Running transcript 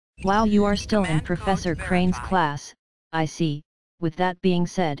Wow, you are still in Professor Crane's class, I see. With that being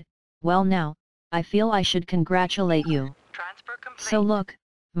said, well now, I feel I should congratulate you. So look,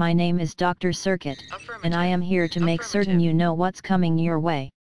 my name is Dr. Circuit, and I am here to make certain you know what's coming your way.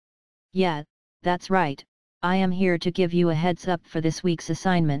 Yeah, that's right, I am here to give you a heads up for this week's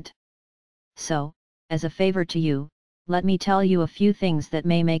assignment. So, as a favor to you, let me tell you a few things that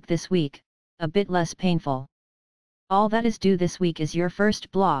may make this week a bit less painful. All that is due this week is your first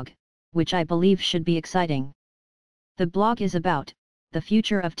blog, which I believe should be exciting. The blog is about the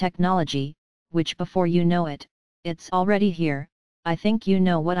future of technology, which before you know it, it's already here. I think you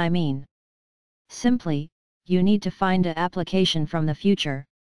know what I mean. Simply, you need to find an application from the future,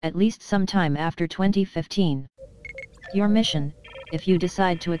 at least sometime after 2015. Your mission, if you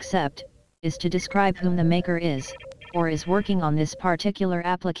decide to accept, is to describe whom the maker is, or is working on this particular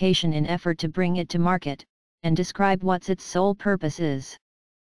application in effort to bring it to market, and describe what its sole purpose is.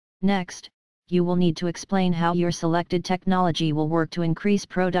 Next, you will need to explain how your selected technology will work to increase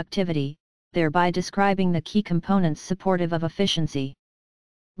productivity, thereby describing the key components supportive of efficiency.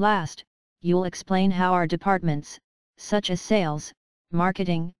 Last, you'll explain how our departments, such as sales,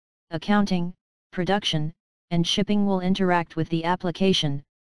 marketing, accounting, production, and shipping will interact with the application,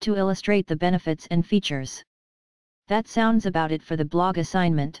 to illustrate the benefits and features. That sounds about it for the blog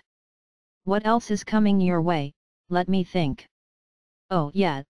assignment. What else is coming your way? Let me think. Oh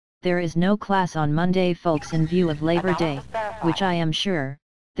yeah, there is no class on Monday folks in view of Labor Day, which I am sure,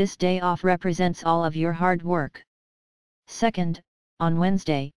 this day off represents all of your hard work. Second, on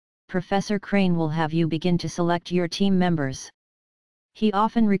Wednesday, Professor Crain will have you begin to select your team members. He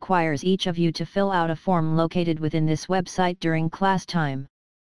often requires each of you to fill out a form located within this website during class time.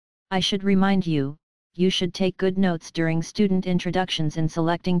 I should remind you, you should take good notes during student introductions in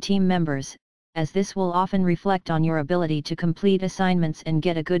selecting team members, as this will often reflect on your ability to complete assignments and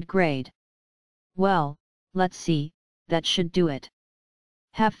get a good grade. Well, let's see, that should do it.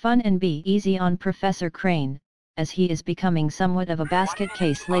 Have fun and be easy on Professor Crain, as he is becoming somewhat of a basket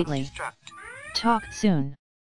case lately. Talk soon.